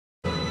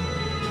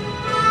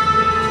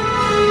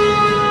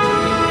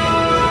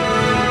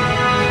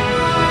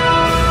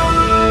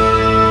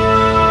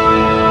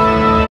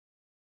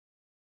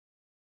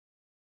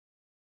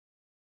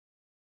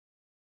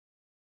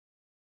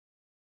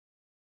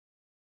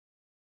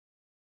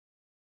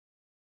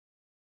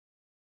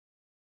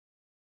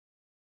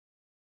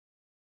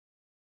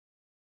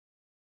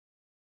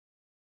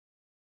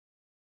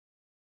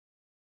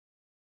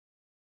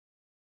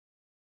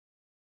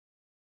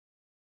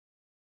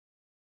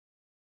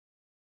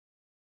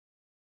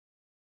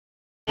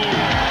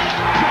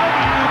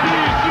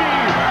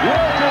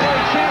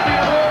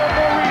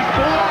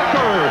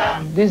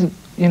This,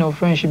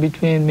 friendship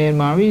between me and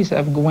Maurice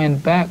have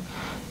went back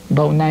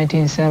about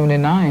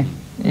 1979.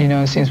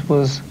 Since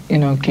was,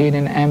 kid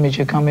and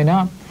amateur coming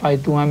up,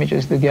 fight two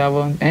amateurs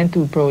together and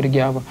two pro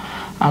together.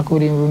 I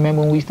couldn't even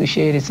remember when we used to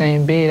share the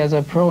same bed as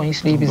a pro and he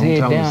sleep his head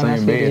down. I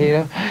sleep his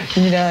head up.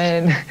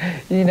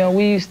 And,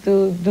 we used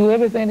to do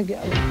everything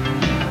together.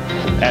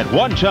 At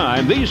one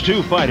time, these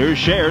two fighters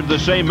shared the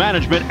same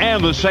management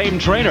and the same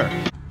trainer.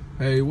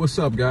 Hey, what's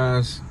up,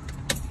 guys?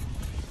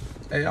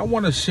 Hey, I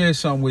want to share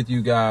something with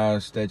you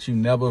guys that you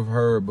never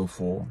heard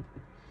before.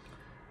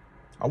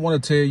 I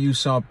want to tell you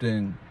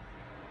something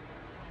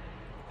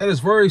that is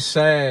very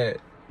sad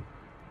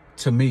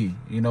to me,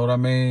 you know what I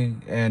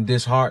mean, and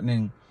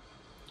disheartening.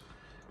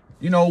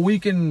 We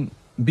can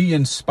be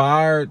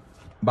inspired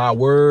by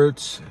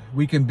words.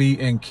 We can be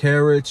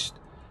encouraged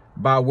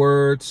by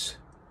words.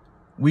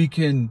 We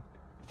can,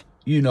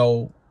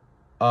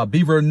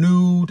 be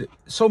renewed.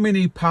 So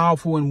many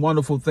powerful and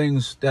wonderful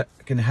things that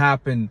can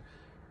happen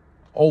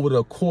over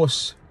the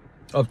course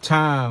of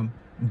time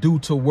due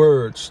to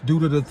words, due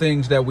to the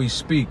things that we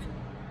speak.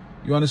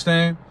 You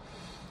understand?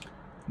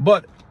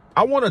 But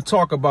I want to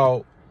talk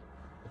about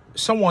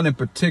someone in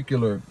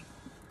particular,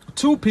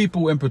 two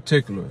people in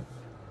particular.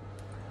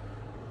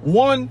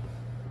 One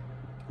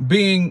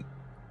being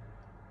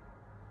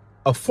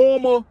a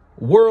former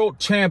world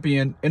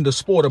champion in the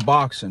sport of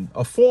boxing,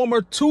 a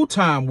former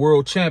two-time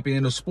world champion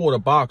in the sport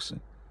of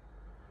boxing,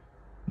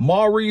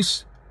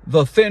 Maurice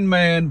the Thin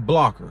Man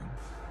Blocker.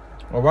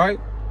 All right.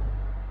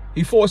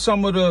 He fought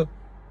some of the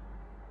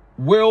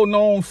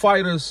well-known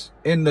fighters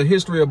in the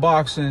history of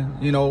boxing,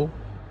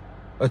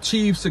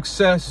 achieved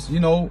success,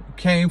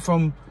 came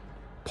from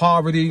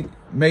poverty,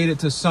 made it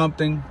to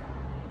something.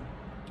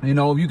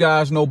 If you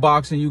guys know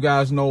boxing, you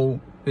guys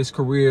know his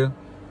career.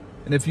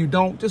 And if you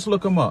don't, just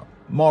look him up,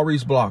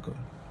 Maurice Blocker.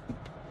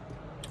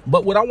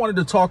 But what I wanted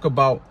to talk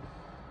about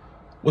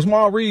was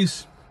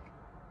Maurice,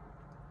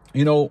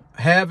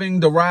 having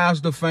the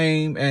rise to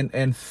fame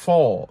and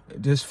fall,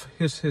 just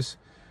his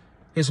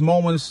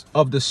moments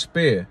of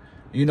despair.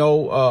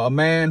 A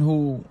man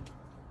who,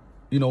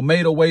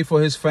 made a way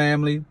for his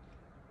family,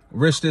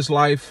 risked his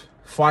life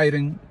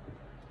fighting.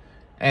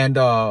 And,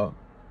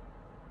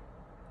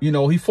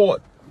 he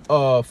fought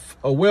a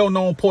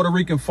well-known Puerto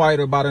Rican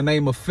fighter by the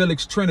name of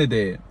Felix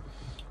Trinidad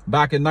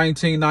back in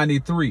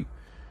 1993.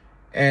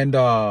 And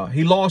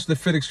he lost to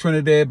Felix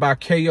Trinidad by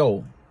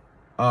KO.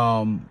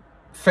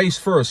 Face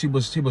first, he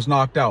was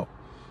knocked out.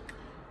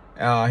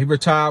 He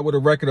retired with a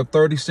record of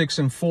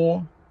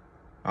 36-4,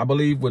 I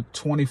believe, with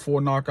 24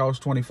 knockouts,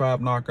 25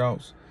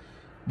 knockouts.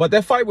 But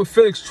that fight with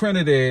Felix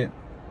Trinidad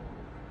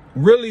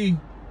really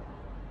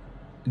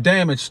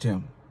damaged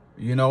him,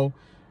 and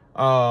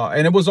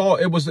it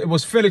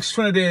was Felix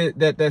Trinidad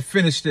that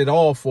finished it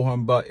all for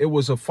him. But it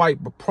was a fight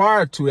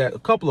prior to that, a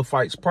couple of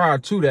fights prior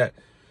to that,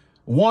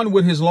 one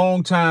with his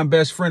longtime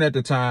best friend at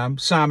the time,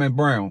 Simon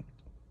Brown.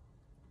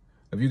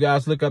 If you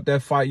guys look up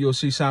that fight, you'll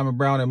see Simon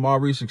Brown and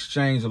Maurice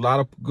exchange a lot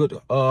of good,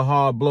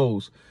 hard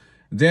blows.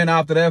 Then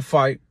after that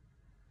fight,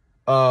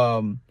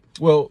 after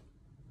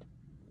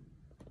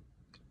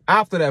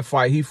that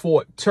fight, he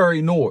fought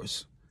Terry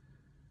Norris.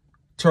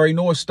 Terry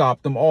Norris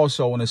stopped him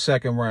also in the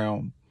second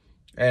round.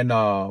 And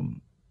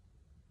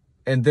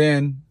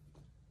then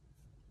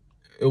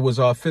it was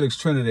Felix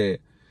Trinidad.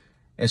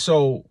 And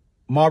so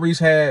Maurice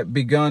had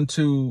begun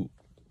to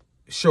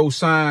show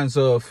signs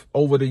of,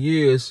 over the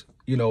years,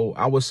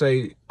 I would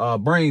say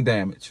brain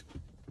damage,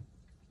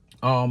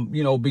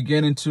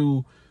 beginning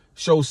to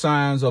show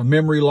signs of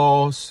memory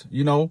loss,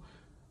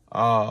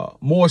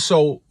 more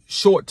so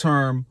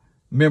short-term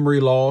memory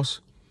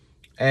loss.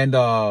 And,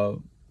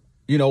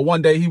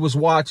 one day he was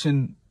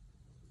watching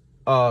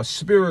a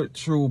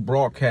spiritual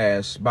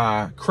broadcast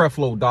by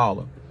Creflo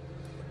Dollar.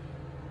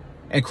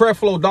 And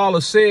Creflo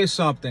Dollar said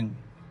something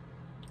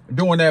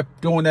during that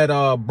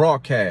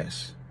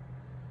broadcast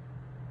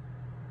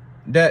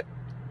that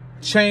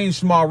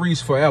changed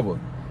Maurice forever.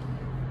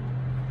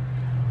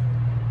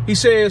 He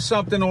said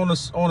something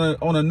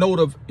on a note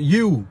of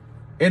you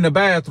in the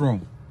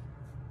bathroom.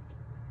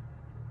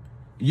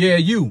 Yeah,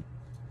 you.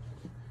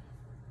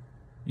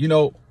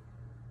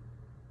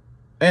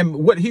 And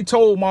what he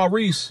told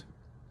Maurice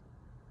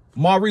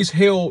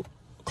held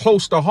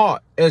close to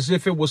heart as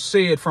if it was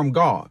said from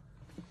God.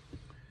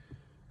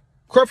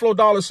 Creflo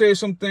Dollar said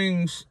some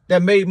things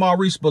that made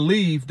Maurice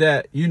believe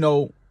that,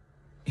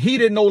 he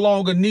didn't no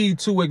longer need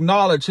to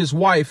acknowledge his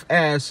wife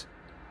as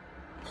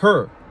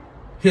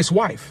his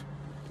wife.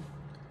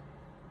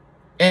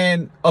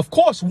 And of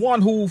course,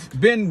 one who's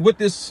been with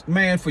this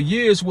man for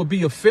years would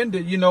be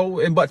offended,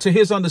 but to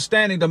his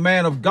understanding, the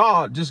man of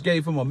God just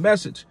gave him a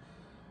message.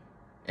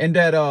 And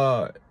that,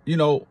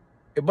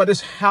 but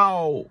it's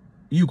how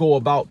you go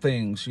about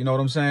things, you know what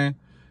I'm saying?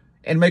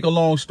 And make a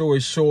long story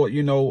short, I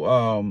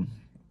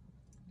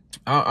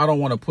don't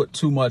want to put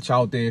too much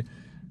out there.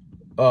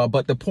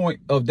 But the point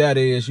of that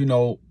is,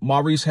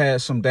 Maurice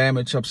had some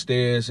damage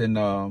upstairs, and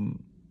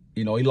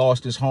You know, he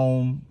lost his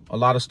home. A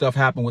lot of stuff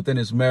happened within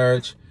his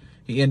marriage.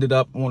 He ended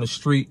up on the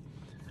street.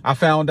 I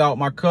found out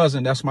my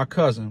cousin, that's my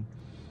cousin.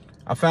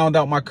 I found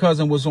out my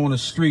cousin was on the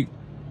street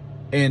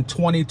in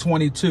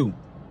 2022.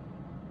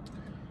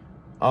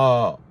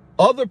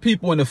 Other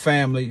people in the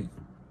family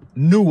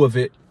knew of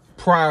it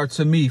prior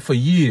to me for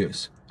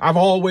years. I've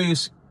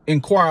always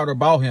inquired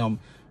about him.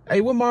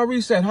 Hey, where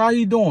Maurice at? How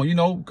he doing? You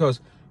know, because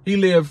he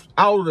lived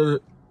out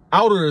of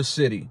the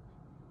city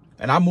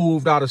and I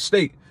moved out of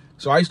state.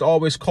 So I used to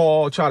always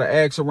call, try to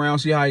ask around,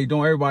 see how he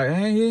doing. Everybody,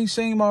 hey, he ain't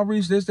seen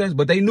Maurice, this.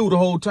 But they knew the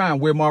whole time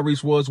where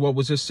Maurice was, what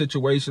was his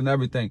situation,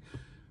 everything.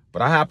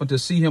 But I happened to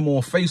see him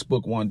on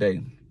Facebook one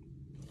day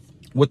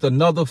with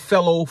another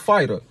fellow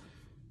fighter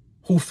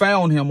who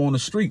found him on the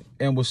street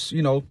and was,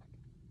 you know,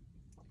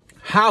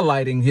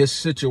 highlighting his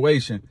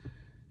situation.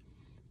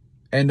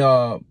 And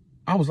I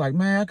was like,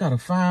 man, I got to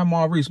find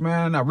Maurice,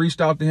 man. I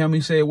reached out to him. He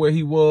said where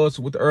he was,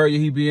 what the area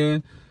he be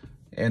in.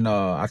 And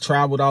I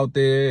traveled out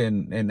there,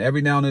 and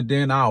every now and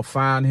then I'll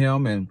find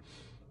him, and,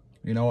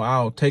 you know,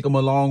 I'll take him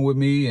along with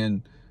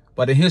me.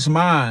 But in his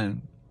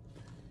mind,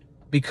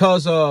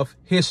 because of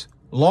his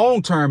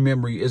long-term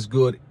memory is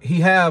good, he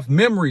have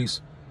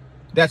memories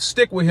that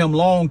stick with him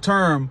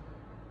long-term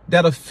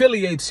that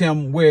affiliates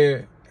him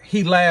where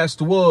he last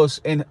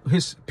was and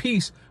his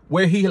peace,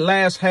 where he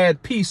last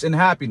had peace and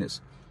happiness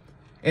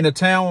in the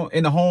town,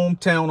 in the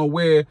hometown of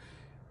where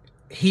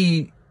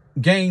he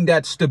gained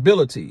that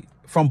stability.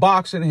 From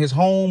boxing, his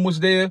home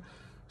was there,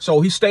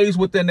 so he stays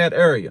within that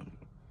area.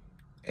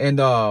 And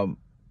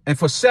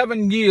for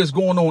 7 years,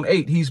 going on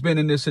 8, he's been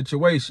in this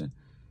situation.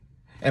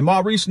 And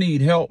Maurice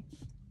need help.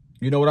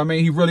 You know what I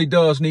mean? He really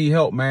does need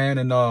help, man.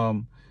 And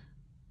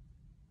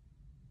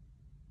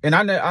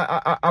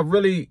I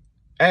really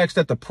asked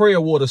that the prayer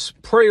warriors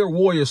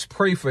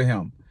pray for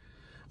him.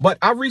 But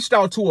I reached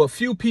out to a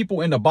few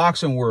people in the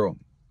boxing world: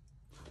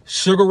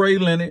 Sugar Ray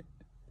Leonard,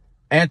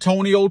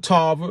 Antonio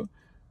Tarver,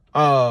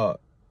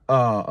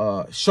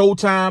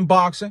 Showtime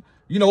Boxing,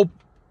 you know,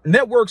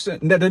 networks,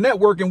 the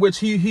network in which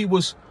he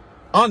was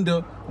under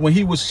when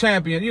he was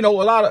champion, you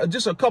know,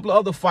 just a couple of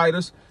other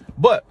fighters.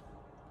 But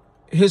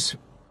his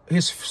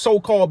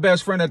so-called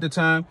best friend at the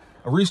time,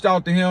 I reached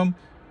out to him,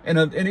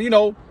 and you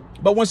know,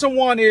 but when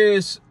someone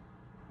is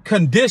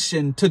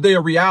conditioned to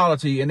their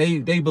reality and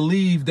they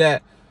believe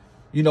that,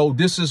 you know,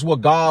 this is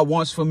what God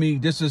wants for me,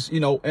 this is, you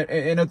know,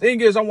 and the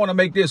thing is, I want to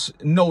make this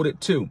noted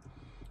too.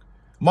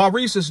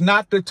 Maurice is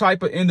not the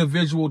type of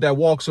individual that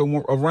walks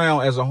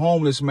around as a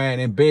homeless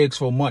man and begs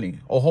for money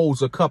or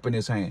holds a cup in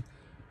his hand.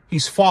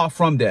 He's far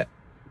from that.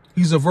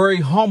 He's a very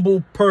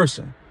humble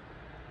person.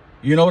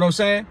 You know what I'm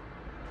saying?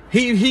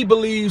 He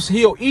believes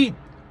he'll eat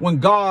when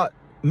God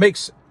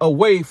makes a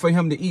way for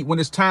him to eat, when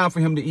it's time for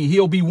him to eat.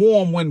 He'll be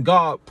warm when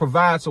God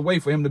provides a way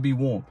for him to be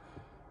warm.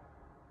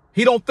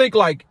 He don't think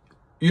like,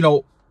 you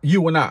know,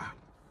 you and I.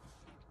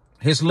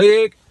 His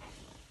leg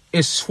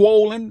is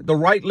swollen. The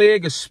right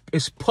leg is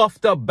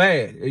puffed up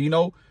bad, you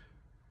know,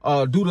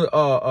 due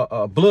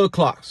to blood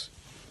clots.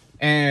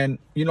 And,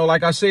 you know,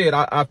 like I said,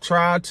 I've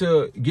tried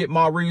to get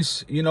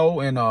Maurice, you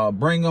know, and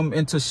bring him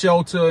into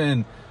shelter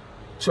and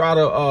try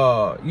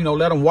to, you know,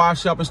 let him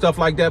wash up and stuff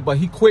like that. But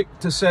he quick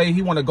to say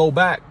he want to go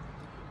back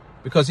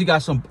because he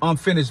got some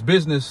unfinished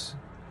business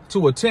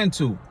to attend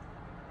to.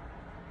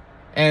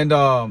 And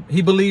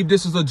he believed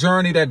this is a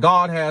journey that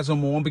God has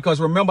him on,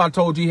 because remember I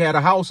told you he had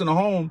a house and a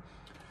home.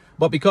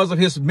 But because of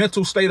his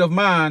mental state of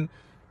mind,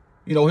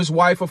 you know, his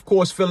wife, of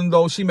course, feeling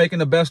though she making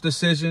the best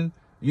decision,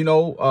 you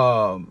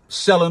know,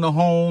 selling a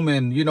home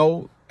and, you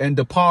know, and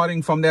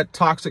departing from that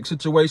toxic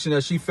situation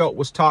that she felt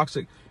was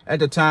toxic at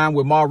the time,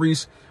 with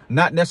Maurice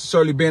not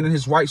necessarily being in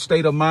his right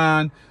state of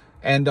mind,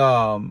 and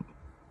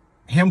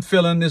him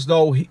feeling as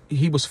though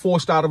he was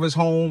forced out of his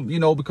home, you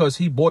know, because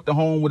he bought the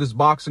home with his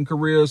boxing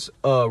career's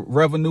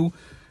revenue.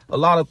 A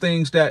lot of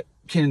things that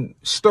can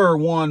stir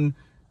one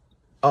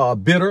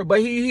bitter, but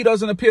he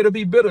doesn't appear to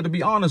be bitter, to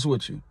be honest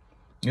with you.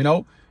 You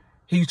know,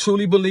 he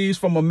truly believes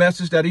from a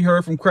message that he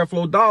heard from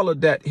Creflo Dollar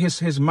that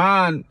his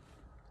mind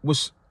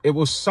was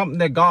something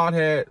that God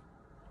had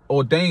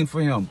ordained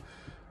for him,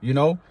 you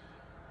know.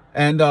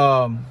 And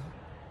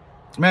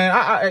man,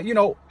 I you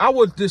know, I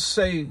would just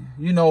say,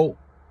 you know,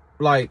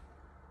 like,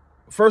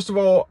 first of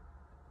all,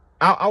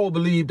 I would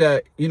believe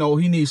that, you know,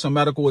 he needs some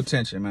medical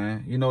attention,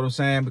 man. You know what I'm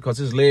saying? Because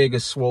his leg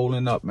is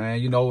swollen up,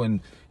 man, you know,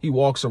 and he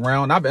walks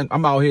around.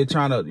 I'm out here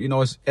trying to, you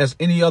know, as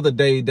any other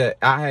day that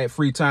I had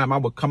free time, I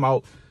would come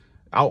out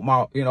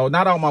my, you know,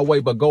 not out my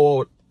way, but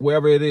go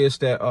wherever it is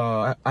that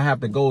I have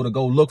to go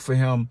look for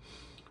him.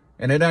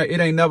 And it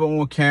ain't never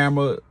on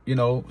camera, you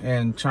know,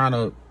 and trying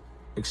to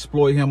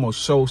exploit him or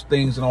show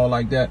things and all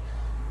like that.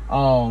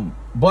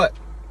 But,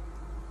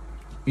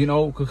 you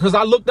know, because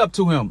I looked up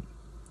to him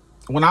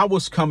when I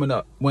was coming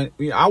up. When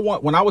I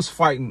was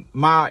fighting,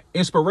 my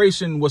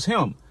inspiration was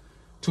him,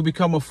 to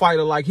become a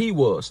fighter like he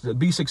was, to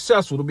be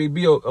successful, to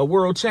be a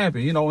world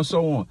champion, you know, and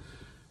so on.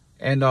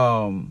 And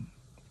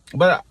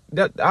But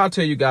I'll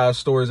tell you guys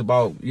stories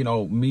about, you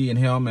know, me and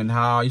him and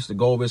how I used to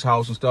go over his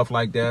house and stuff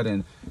like that,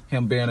 and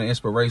him being an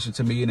inspiration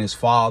to me and his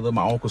father,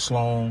 my Uncle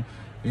Sloan,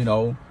 you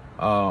know.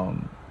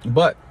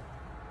 But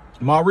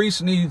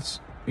Maurice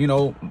needs, you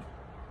know,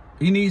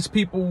 he needs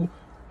people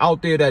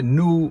out there that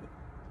knew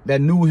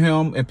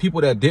him and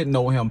people that didn't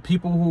know him,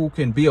 people who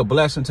can be a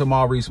blessing to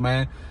Maurice,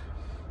 man.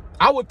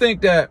 I would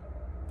think that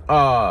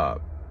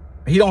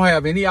he don't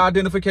have any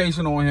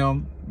identification on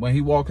him when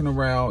he walking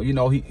around. You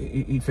know,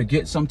 he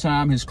forgets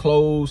sometimes his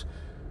clothes,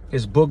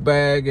 his book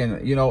bag,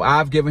 and, you know,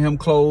 I've given him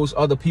clothes.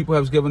 Other people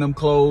have given him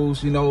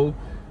clothes, you know,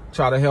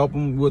 try to help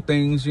him with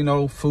things, you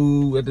know,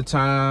 food at the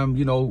time,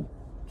 you know,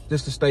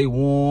 just to stay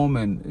warm,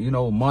 and, you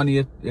know,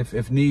 money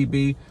if need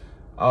be.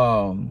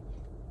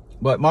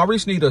 But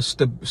Maurice need a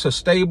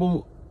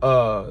stable,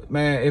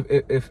 man.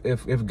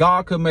 If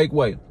God could make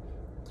way,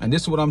 and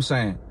this is what I'm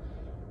saying,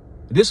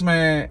 this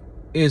man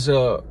is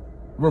a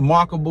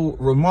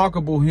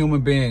remarkable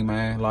human being,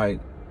 man. Like,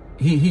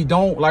 he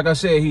don't, like I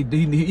said, he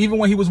even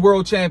when he was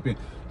world champion,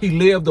 he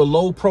lived a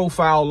low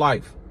profile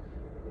life.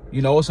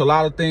 You know, it's a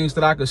lot of things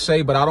that I could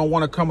say, but I don't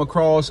want to come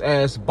across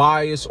as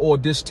biased or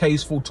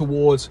distasteful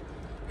towards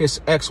his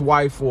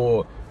ex-wife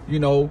or, you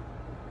know,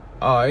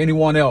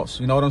 anyone else.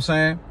 You know what I'm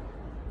saying?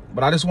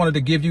 But I just wanted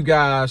to give you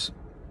guys,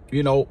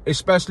 you know,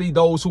 especially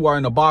those who are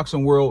in the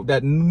boxing world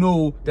that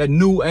knew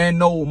and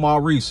know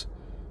Maurice,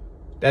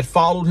 that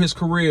followed his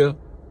career.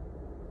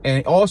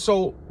 And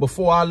also,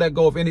 before I let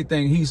go of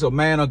anything, he's a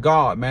man of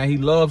God, man. He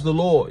loves the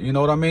Lord. You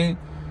know what I mean?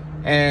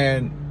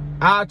 And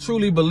I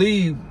truly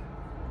believe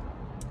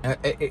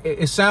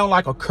it sounds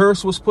like a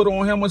curse was put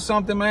on him or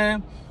something,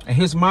 man, in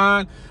his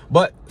mind.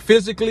 But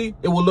physically,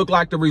 it will look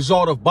like the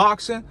result of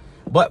boxing.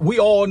 But we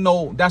all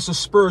know that's a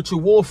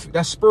spiritual warfare.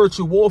 That's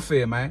spiritual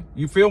warfare, man.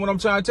 You feel what I'm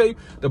trying to tell you?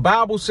 The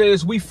Bible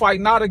says we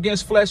fight not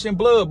against flesh and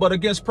blood, but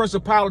against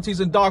principalities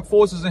and dark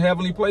forces in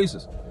heavenly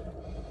places.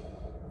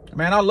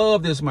 Man, I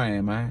love this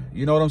man.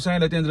 You know what I'm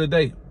saying? At the end of the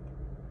day.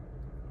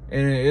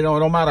 And, you know,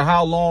 no matter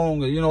how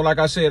long, you know, like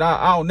I said,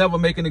 I'll never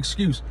make an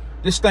excuse.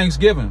 This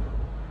Thanksgiving.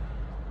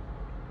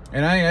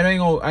 And I ain't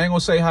gonna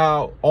say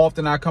how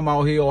often I come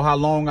out here or how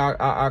long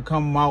I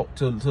come out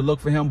to look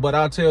for him. But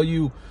I'll tell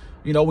you,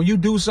 you know, when you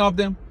do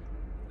something,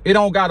 it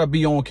don't gotta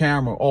be on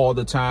camera all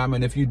the time.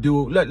 And if you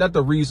do, let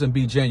the reason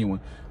be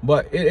genuine.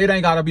 But it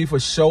ain't gotta be for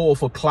show or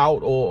for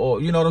clout or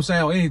you know what I'm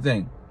saying, or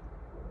anything.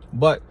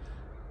 But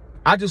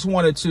I just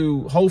wanted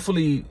to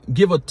hopefully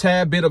give a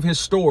tad bit of his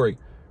story,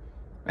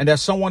 and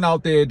there's someone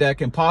out there that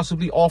can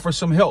possibly offer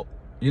some help.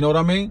 You know what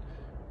I mean?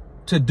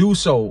 To do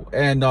so.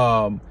 And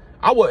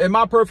I would, in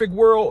my perfect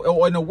world,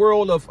 or in the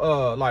world of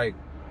like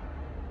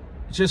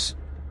just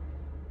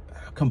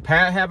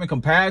having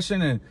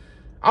compassion, and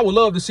I would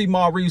love to see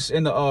Maurice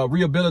in the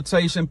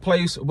rehabilitation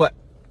place. But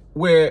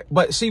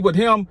see, with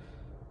him,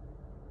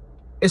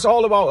 it's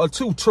all about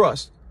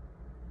trust.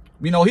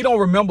 You know, he don't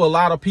remember a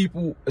lot of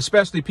people,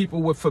 especially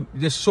people with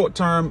this short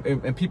term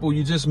and people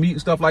you just meet and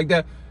stuff like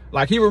that.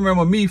 Like, he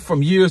remember me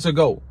from years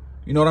ago.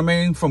 You know what I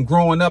mean? From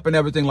growing up and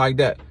everything like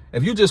that.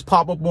 If you just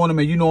pop up on him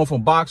and you know him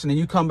from boxing and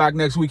you come back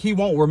next week, he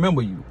won't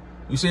remember you.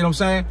 You see what I'm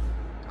saying?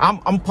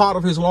 I'm part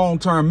of his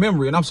long-term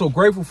memory, and I'm so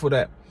grateful for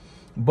that.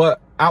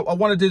 But I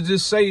wanted to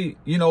just say,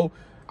 you know,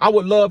 I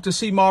would love to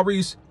see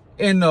Maurice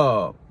in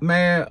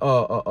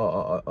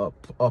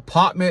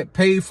apartment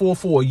paid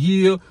for a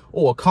year,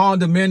 or a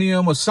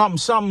condominium or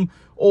something,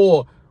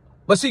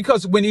 but see,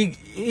 because when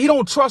he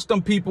don't trust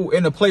them people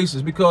in the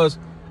places, because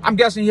I'm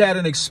guessing he had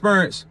an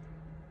experience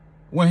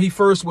when he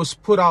first was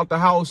put out the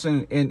house,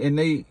 and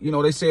they, you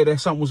know, they said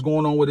that something was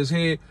going on with his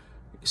head,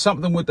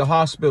 something with the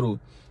hospital.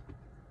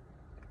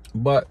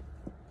 But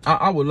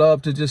I would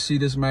love to just see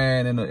this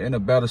man in a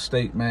better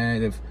state,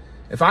 man.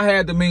 If I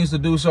had the means to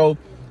do so,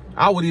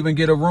 I would even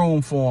get a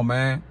room for him,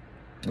 man.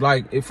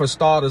 Like, if for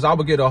starters, I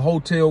would get a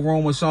hotel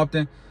room or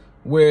something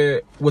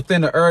where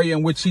within the area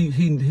in which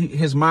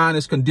his mind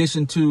is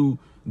conditioned to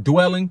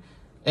dwelling,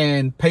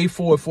 and pay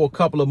for it for a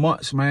couple of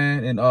months,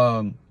 man, and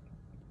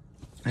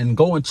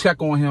go and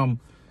check on him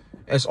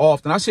as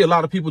often. I see a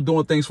lot of people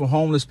doing things for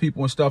homeless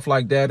people and stuff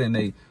like that, and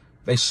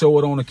they show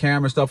it on the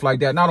camera and stuff like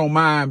that. And I don't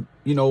mind,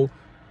 you know,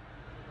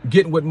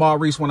 getting with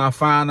Maurice when I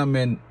find him,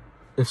 and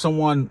if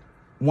someone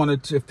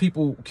wanted to, if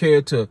people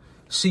cared to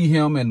see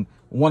him and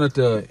wanted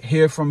to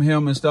hear from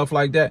him and stuff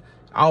like that,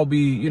 I'll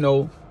be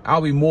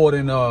more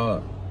than,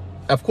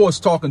 of course,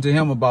 talking to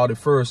him about it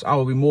first. I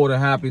will be more than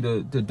happy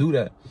to do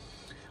that.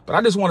 But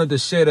I just wanted to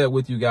share that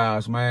with you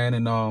guys, man,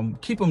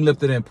 and keep him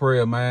lifted in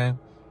prayer, man.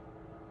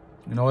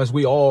 You know, as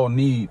we all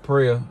need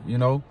prayer, you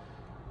know.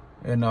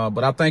 And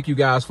but I thank you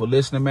guys for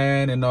listening,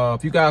 man. And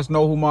if you guys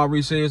know who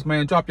Maurice is,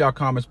 man, drop y'all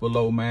comments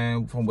below,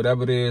 man, from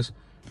whatever it is,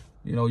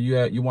 you know,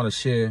 you want to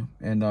share.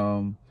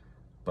 And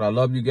but I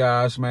love you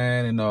guys,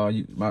 man, and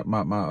my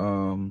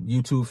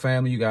YouTube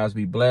family. You guys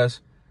be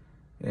blessed.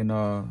 And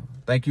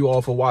thank you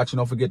all for watching.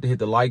 Don't forget to hit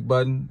the like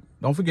button.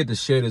 Don't forget to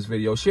share this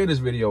video. Share this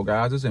video,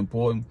 guys. It's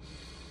important.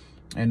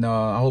 And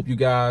I hope you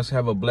guys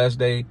have a blessed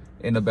day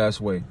in the best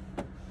way.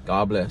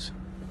 God bless.